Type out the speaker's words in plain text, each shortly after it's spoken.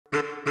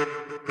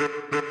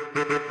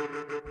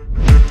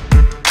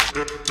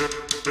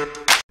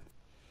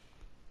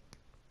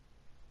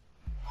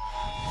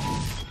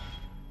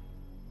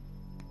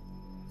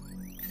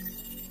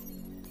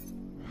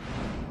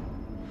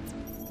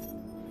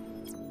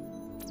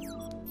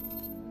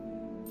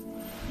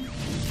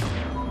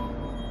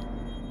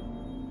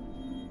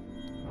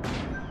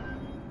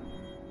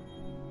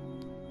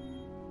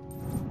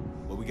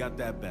got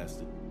that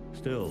bastard.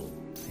 Still,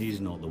 he's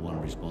not the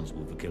one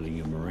responsible for killing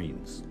your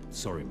Marines.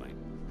 Sorry, mate.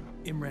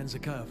 Imran's a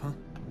curve, huh?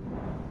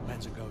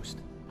 Man's a ghost.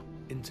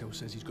 Intel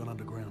says he's gone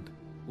underground.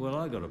 Well,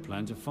 I got a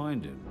plan to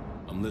find him.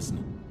 I'm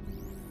listening.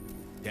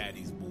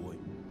 Daddy's boy.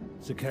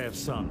 Zakhaev's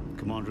son,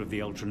 commander of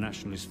the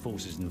ultra-nationalist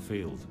forces in the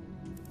field.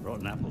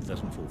 Rotten apple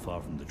doesn't fall far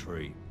from the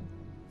tree.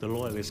 The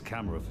loyalist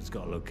Kamarov has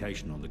got a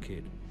location on the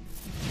kid.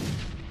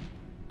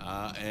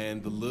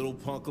 And the little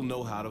punk will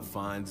know how to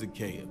find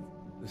Zakhaev.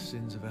 The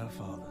sins of our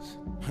fathers.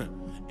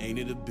 Ain't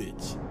it a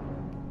bitch?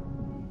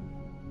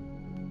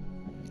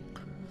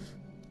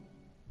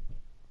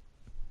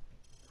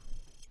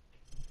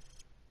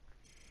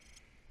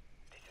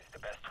 This is the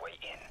best way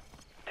in.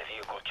 The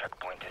vehicle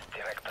checkpoint is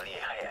directly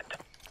ahead.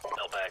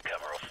 Not bad,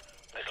 Kamarov.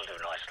 This'll do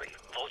nicely.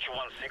 Vulture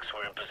 1-6,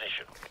 we're in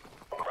position.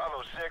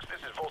 Bravo 6,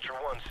 this is Vulture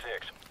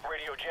 1-6.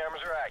 Radio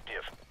jammers are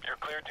active. You're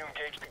cleared to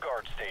engage the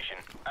guard station.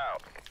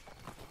 Out.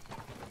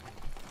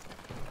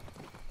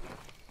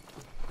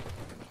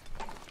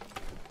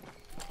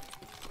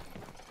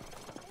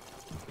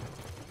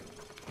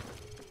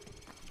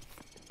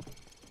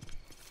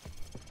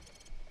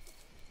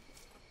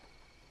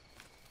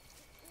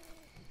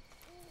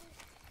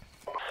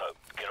 So,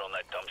 get on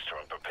that dumpster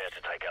and prepare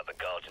to take out the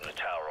guards in the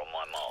tower on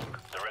my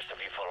mark. The rest of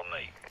you follow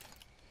me.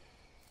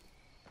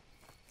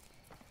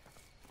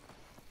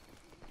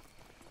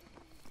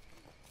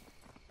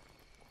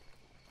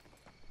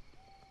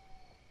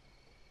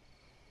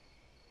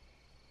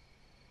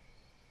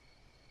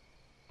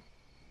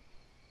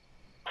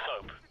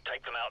 Soap,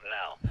 take them out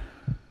now.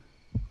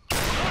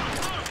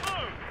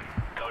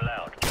 Go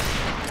loud.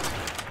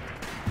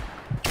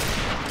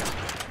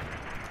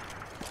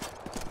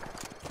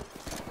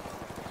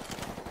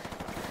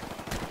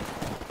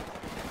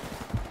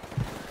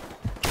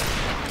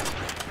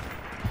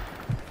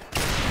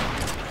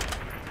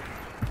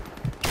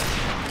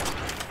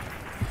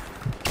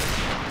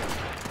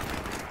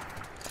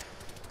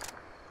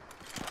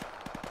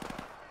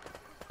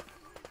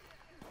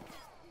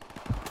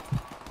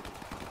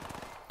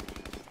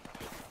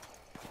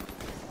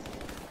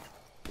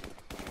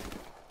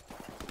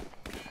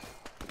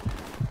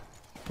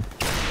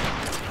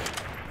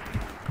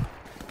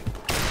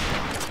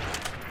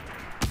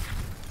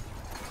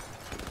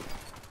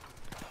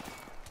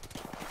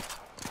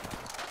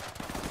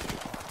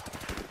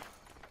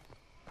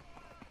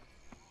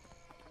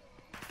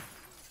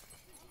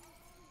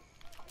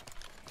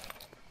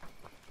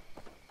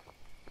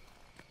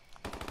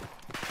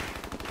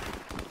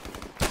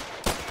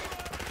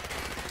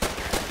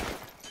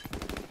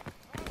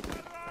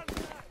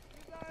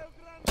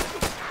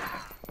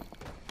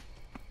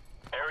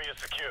 Area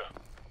secure.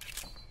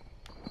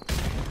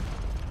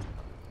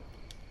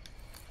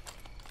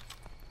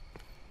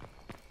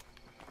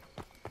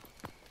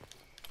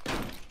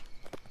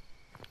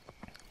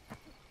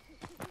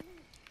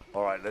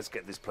 All right, let's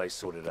get this place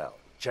sorted out.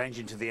 Change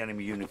into the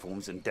enemy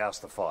uniforms and douse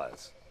the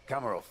fires.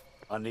 Kamarov,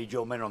 I need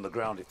your men on the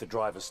ground if the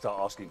drivers start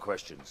asking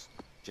questions.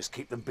 Just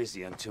keep them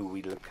busy until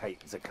we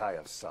locate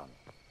Zakhaev's son.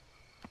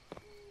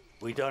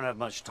 We don't have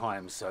much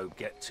time, so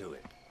get to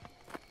it.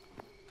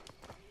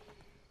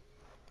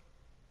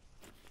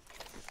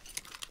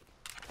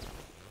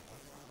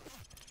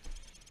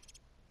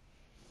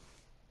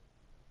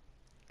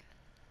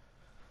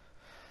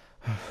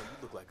 You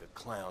look like a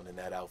clown in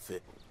that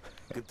outfit.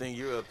 Good thing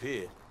you're up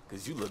here,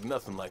 because you look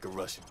nothing like a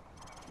Russian.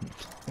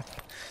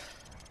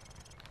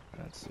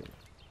 That's it.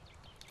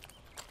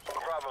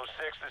 Bravo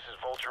 6, this is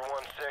Vulture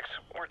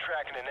 1-6. We're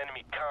tracking an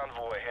enemy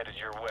convoy headed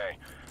your way.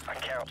 I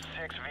count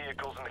 6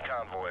 vehicles in the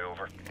convoy,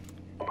 over.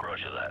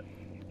 Roger that.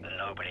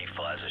 Nobody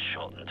fires a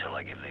shot until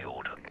I give the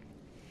order.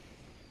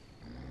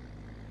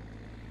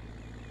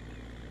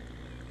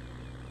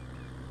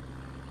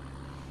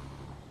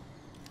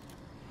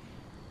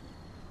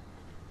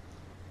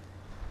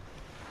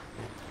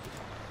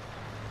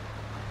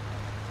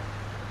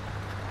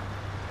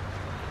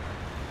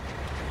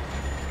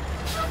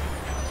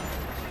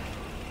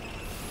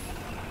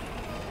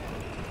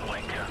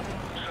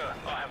 Sir,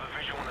 I have a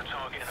visual on the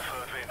target in the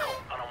third vehicle,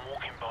 and I'm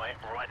walking by it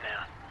right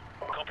now.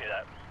 Copy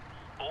that.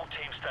 All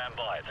teams stand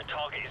by. The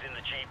target is in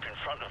the jeep in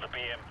front of the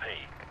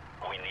BMP.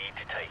 We need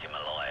to take him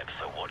alive,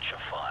 so watch your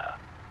fire.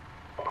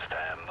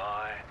 Stand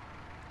by.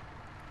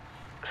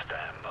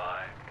 Stand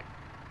by.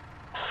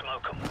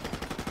 Smoke 'em.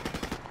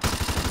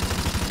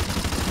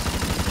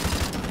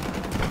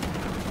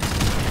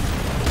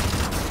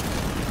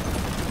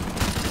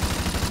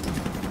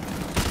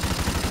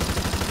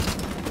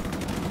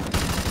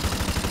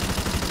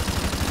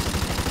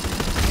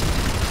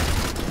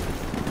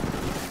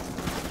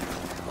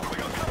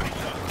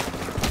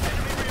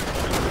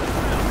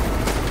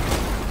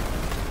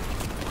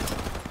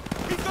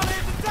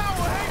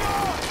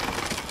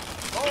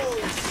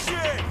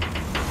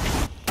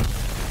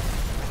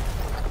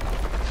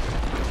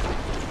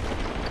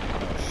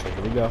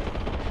 Go.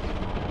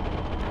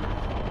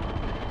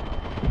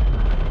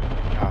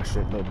 Oh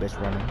shit, little bitch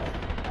running.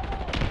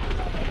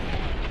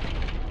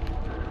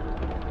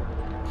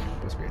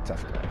 Must be a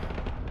tough guy.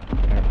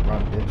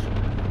 Run, bitch.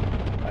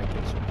 I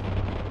get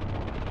you.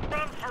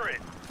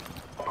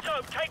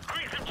 scope. Take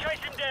Griggs and chase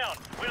him down.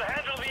 We'll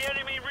handle the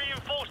enemy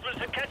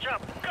reinforcements and catch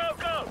up. Go,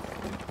 go!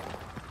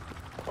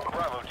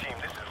 Bravo team,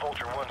 this is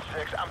Vulture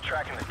 1-6. I'm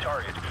tracking the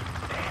target.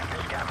 Damn,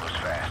 this guy moves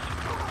fast.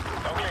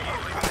 Okay,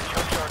 he's leaving the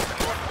junkyard to the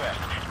northwest.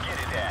 Get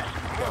his ass.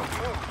 Move,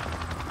 move.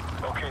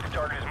 Okay, the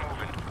target is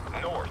moving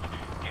north.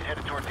 He's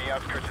headed towards the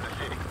outskirts of the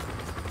city.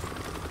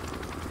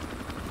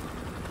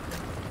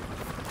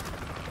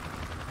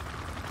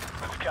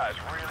 This guy's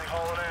really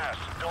hauling ass.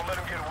 Don't let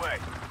him get away.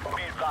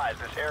 Be advised,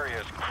 this area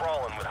is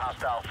crawling with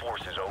hostile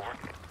forces, over.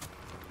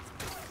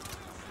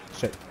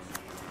 Shit.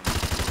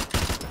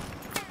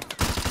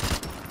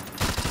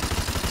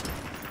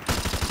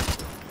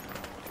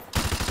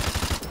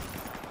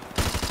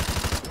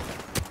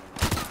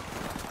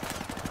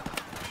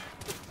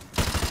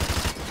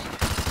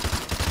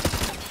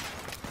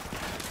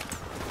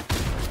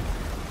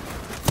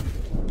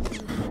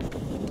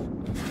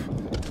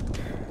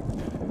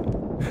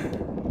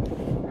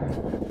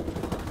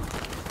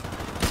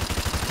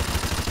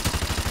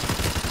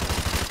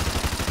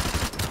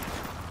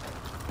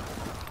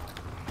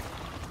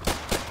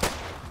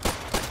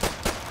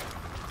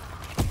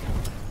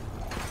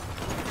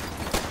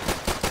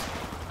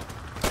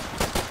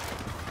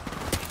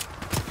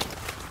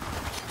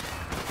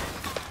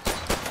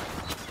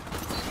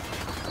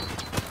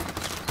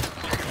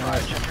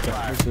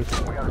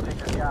 We gotta take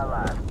this guy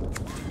alive.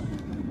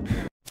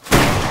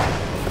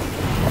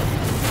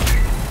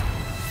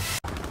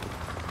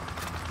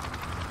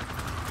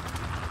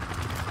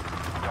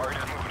 Target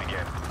is moving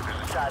again.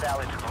 There's a side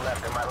alley to the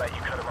left that might let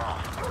you cut him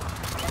off.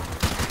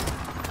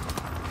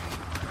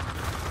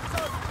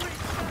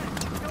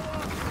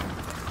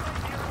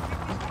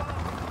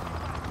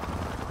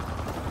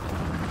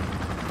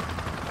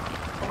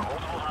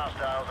 Multiple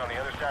hostiles on the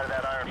other side of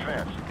that iron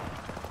fence.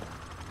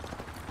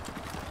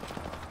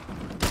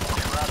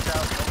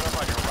 Coming up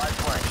on your right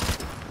flank.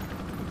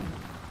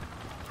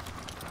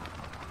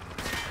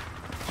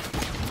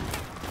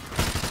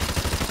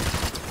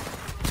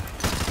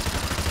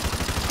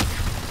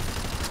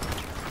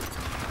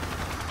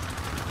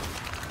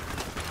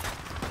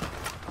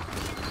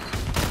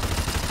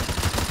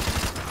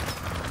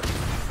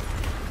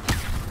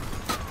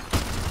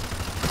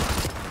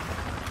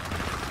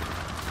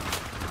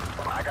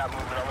 I got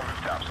movement on the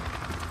rooftops.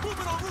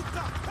 Movement on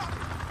rooftop.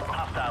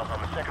 Hostiles on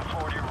the second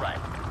floor to your right.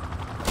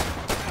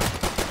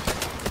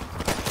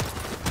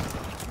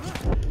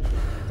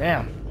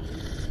 Damn.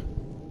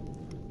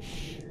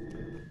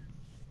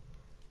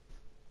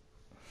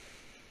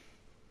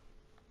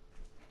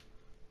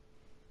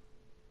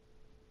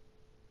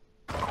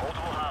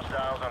 Multiple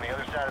hostiles on the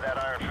other side of that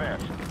iron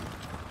fence.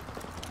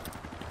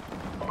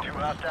 2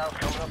 hostiles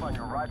coming up on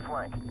your right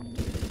flank.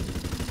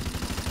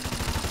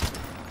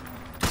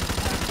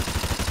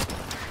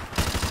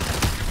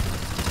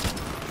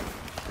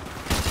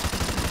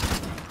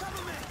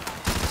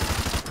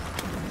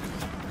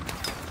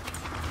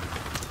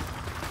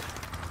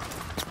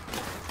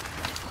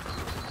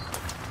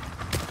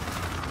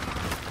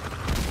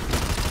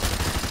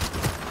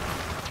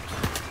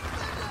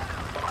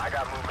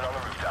 Movement on the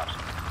rooftops.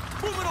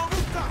 Movement on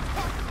rooftop!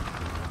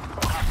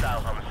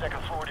 Hostiles on the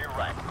second floor to your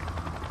right.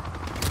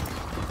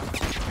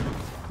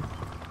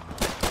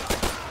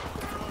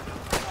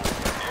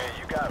 Yeah,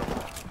 you got him.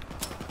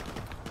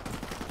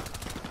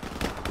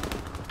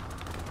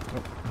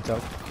 Oh, it's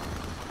out.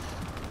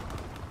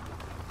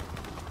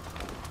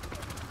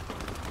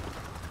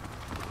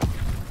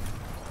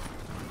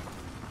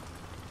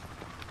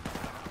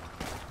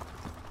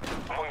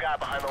 One guy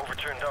behind the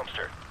overturned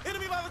dumpster.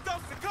 Enemy by the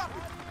dumpster,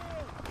 copy!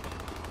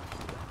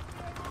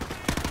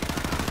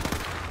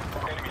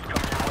 Enemies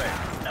coming your way.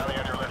 Alley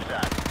on your left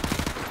side.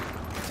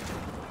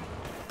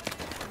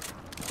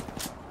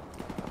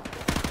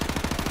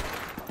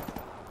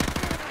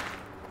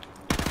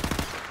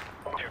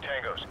 Two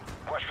tangos.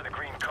 Watch for the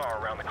green car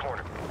around the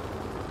corner.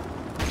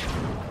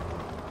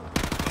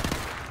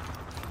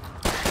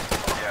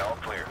 Yeah, all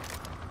clear.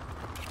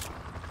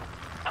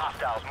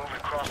 Hostiles moving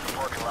across the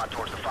parking lot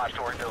towards the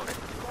 5-story building.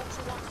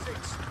 Vulture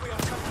 1-6, we are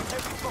taking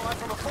heavy fire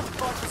from a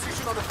fortified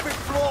position on the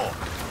 5th floor.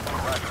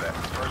 Roger that.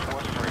 First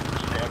one's free.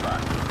 Stand by.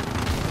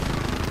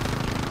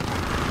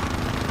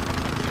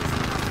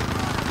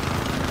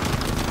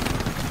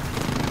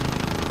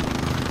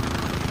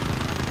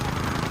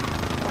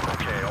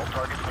 Okay, all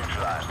targets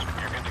neutralized.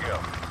 You're good to go.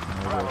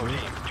 Bravo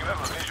team, do you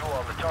have a visual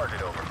on the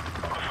target, over?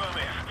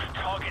 Affirmative.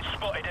 Target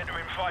spotted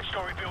entering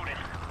 5-story building.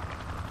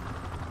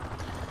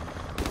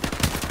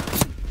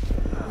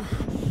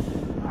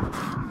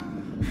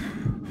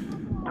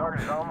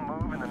 Target is on the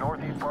move in the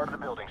northeast part of the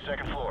building,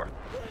 2nd floor.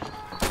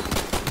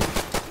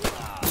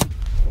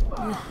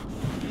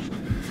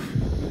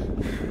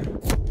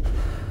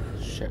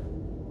 Shit.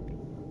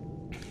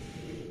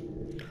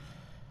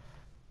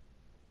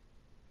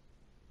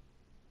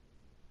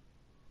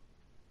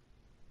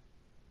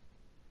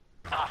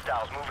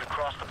 Hostiles moving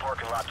across the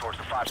parking lot towards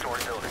the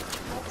 5-story building.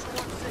 Vulture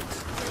 1-6,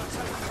 we are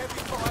taking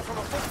heavy fire from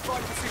a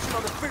fortified position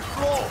on the 5th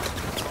floor.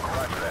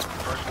 Roger that.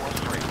 First one's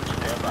free.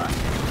 Stand by.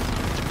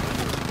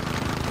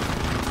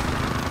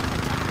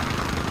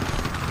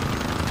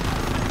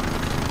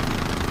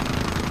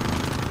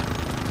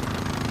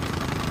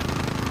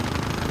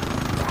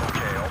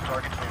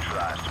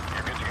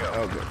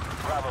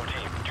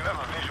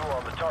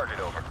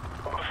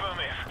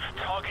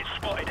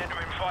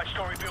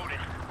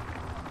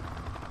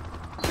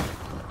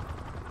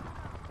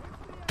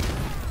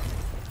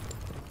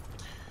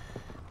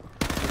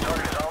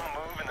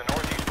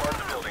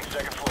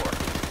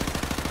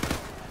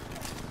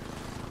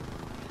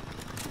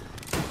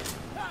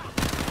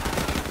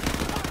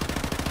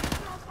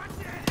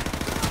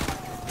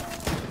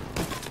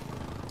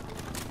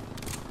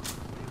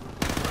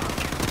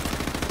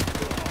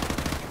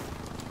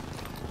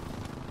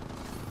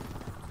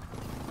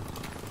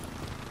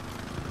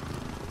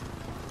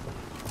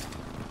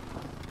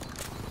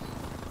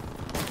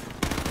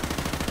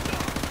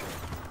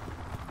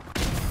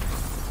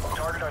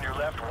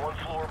 left, one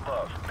floor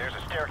above. There's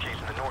a staircase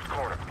in the north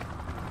corner.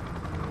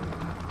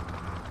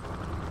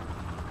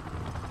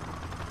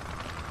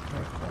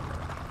 Right corner.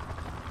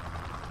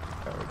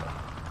 There we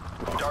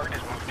go. Target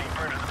has moved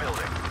deeper into the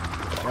building.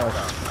 Oh, Hold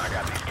on, I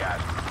got these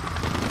guys.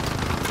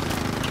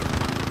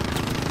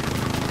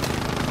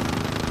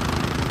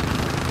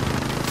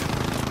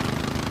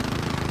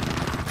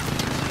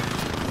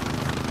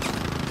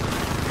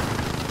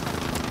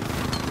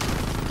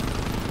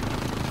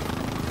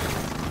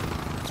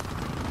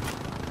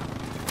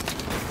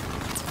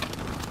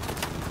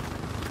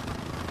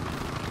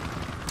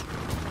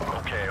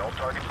 Okay, all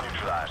targets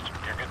neutralized.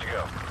 You're good to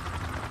go.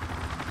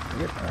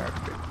 Yep,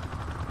 alright, good.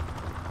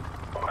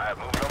 Alright,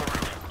 moving on the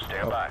roof.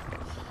 Stand by.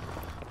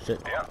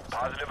 Shit. Yeah,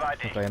 positive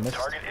ID. Okay, I missed.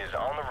 Target is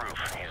on the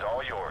roof. He's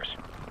all yours.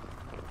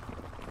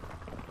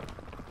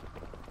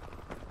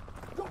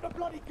 Drop the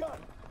bloody gun!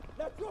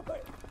 Now drop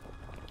it!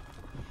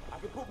 I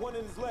can put one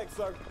in his leg,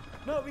 sir.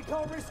 No, we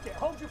can't risk it.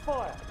 Hold your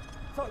fire.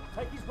 So,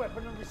 take his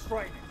weapon and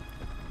restrain him.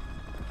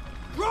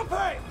 Drop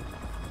it!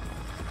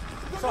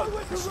 So,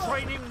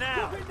 restrain him now!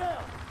 Drop it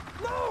now!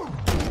 No!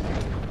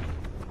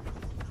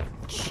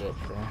 Shit,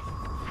 man.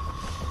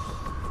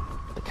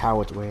 The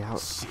coward's way out.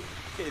 Shit,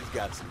 kid's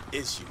got some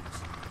issues.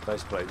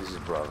 Faceplate, this is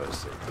Bravo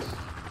 6.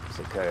 It's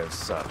a KO's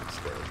son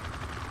instead.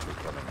 We're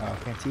coming Oh,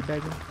 out. can't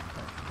teabag him?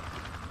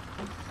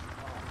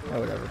 Oh,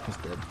 whatever, he's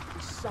dead.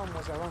 His son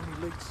was our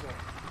only lead, sir.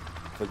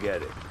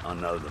 Forget it. I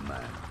know the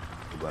man.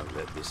 He won't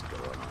let this go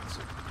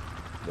unanswered.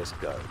 Let's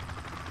go.